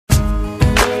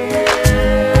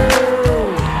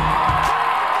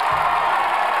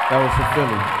That was for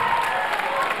Philly.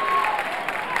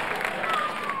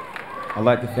 I'd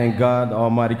like to thank God, the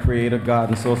Almighty Creator, God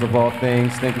and source of all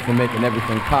things. Thank you for making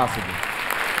everything possible.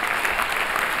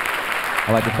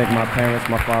 I'd like to thank my parents,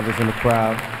 my father's in the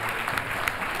crowd.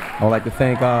 I'd like to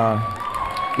thank,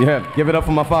 yeah, give it up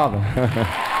for my father.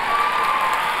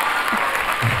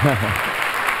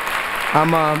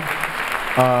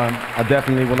 I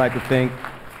definitely would like to thank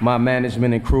my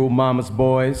management and crew, Mama's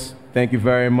Boys. Thank you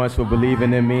very much for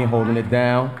believing in me, holding it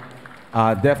down.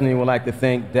 Definitely would like to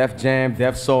thank Def Jam,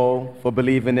 Def Soul for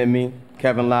believing in me,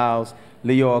 Kevin Lyles,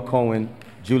 Leora Cohen,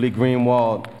 Julie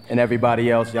Greenwald, and everybody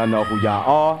else. Y'all know who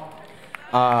y'all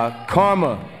are.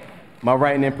 Karma, my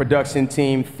writing and production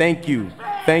team, thank you.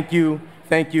 Thank you,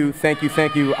 thank you, thank you,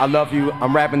 thank you. I love you.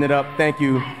 I'm wrapping it up. Thank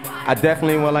you. I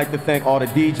definitely would like to thank all the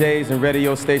DJs and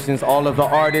radio stations, all of the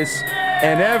artists,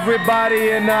 and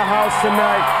everybody in the house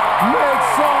tonight. Make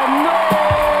some noise!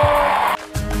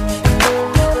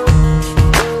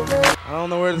 I don't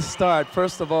know where to start.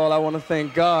 First of all, I want to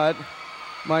thank God,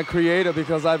 my creator,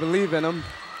 because I believe in him.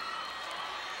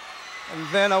 And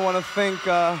then I want to thank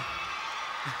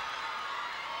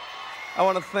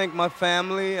my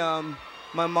family,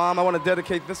 my mom. I want to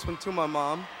dedicate this one to my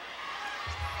mom.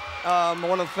 I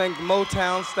want to thank the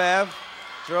Motown staff,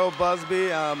 Gerald Busby,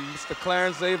 Mr.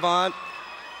 Clarence Avant,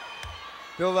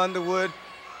 Bill Underwood,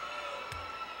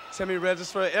 Timmy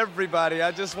Register, everybody.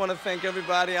 I just want to thank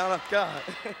everybody. Oh, God.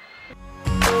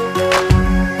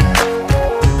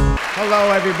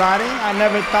 Hello, everybody. I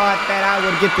never thought that I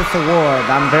would get this award.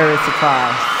 I'm very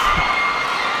surprised.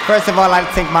 First of all, I'd like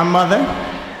to thank my mother,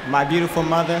 my beautiful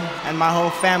mother, and my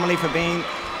whole family for being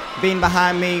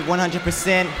behind me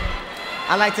 100%.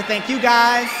 I'd like to thank you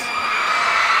guys.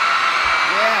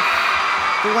 Yeah.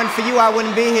 If it wasn't for you, I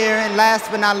wouldn't be here. And last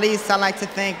but not least, I'd like to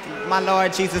thank my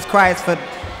Lord Jesus Christ for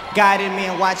guiding me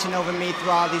and watching over me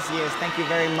through all these years. Thank you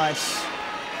very much.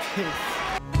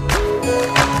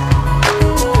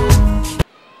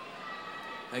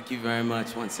 Thank you very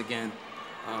much once again.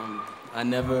 I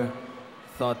never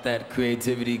thought that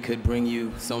creativity could bring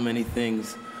you so many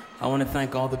things. I want to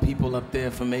thank all the people up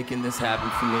there for making this happen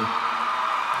for me.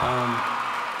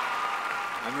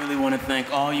 I really want to thank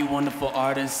all you wonderful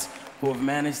artists who have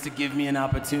managed to give me an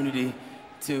opportunity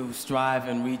to strive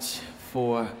and reach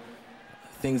for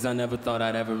things I never thought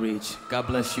I'd ever reach. God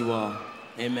bless you all.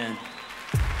 Amen.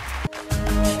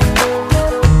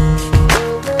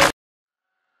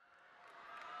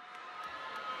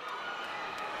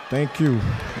 Thank you.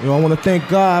 I want to thank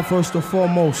God first and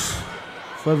foremost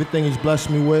for everything He's blessed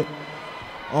me with.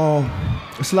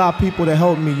 It's a lot of people that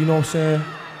helped me, you know what I'm saying,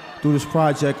 through this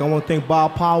project. I want to thank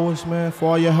Bob Powers, man, for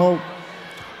all your help.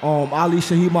 Ali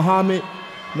Shaheed Muhammad,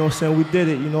 you know what I'm saying, we did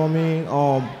it, you know what I mean.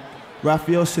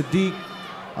 Raphael Sadiq,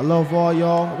 I love all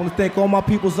y'all. I want to thank all my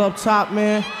peoples up top,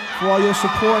 man, for all your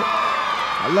support.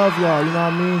 I love y'all, you know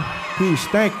what I mean. Peace,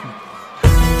 thank you.